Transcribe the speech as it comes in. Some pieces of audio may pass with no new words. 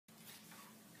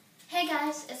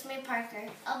guys, it's me, Parker.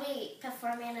 I'll be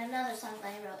performing another song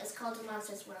that I wrote. It's called The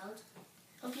Monsters World.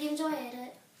 Hope you enjoyed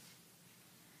it.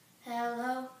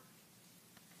 Hello,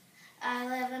 I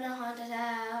live in a haunted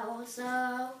house,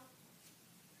 so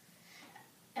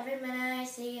every minute I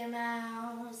see a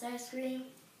mouse, I scream.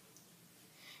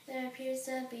 There appears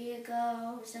to be a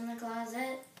ghost in the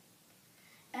closet.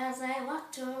 As I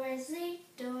walk towards the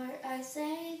door, I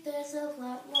say there's a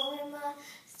lot more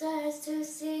monsters to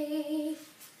see.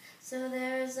 So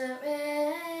there's a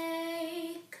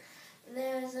rake,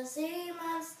 there's a sea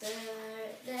monster,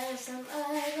 there's some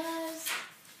others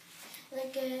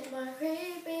that get more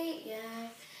creepy, yeah.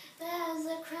 There's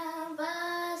a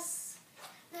Krampus,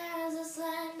 there's a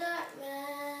Slender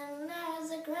Man,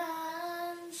 there's a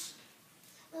Grunge.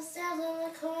 They'll stand on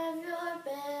the corner of your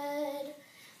bed.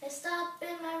 They stop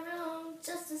in my room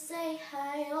just to say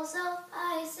hi. Also,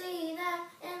 I see them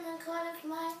in the corner of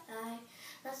my eye.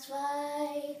 That's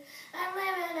why I'm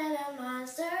living in a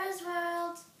monster's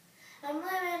world. I'm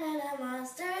living in a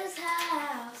monster's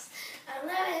house. I'm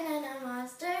living in a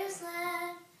monster's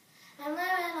land. I'm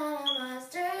living on a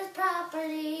monster's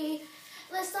property.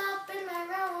 They stop in my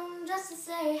room just to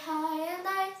say hi, and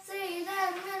I see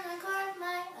them in the corner of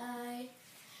my eye.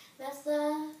 That's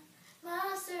the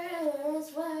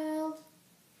Monsters World.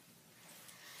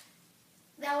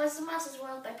 That was The Monsters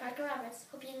World by Parker Roberts.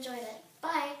 Hope you enjoyed it.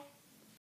 Bye.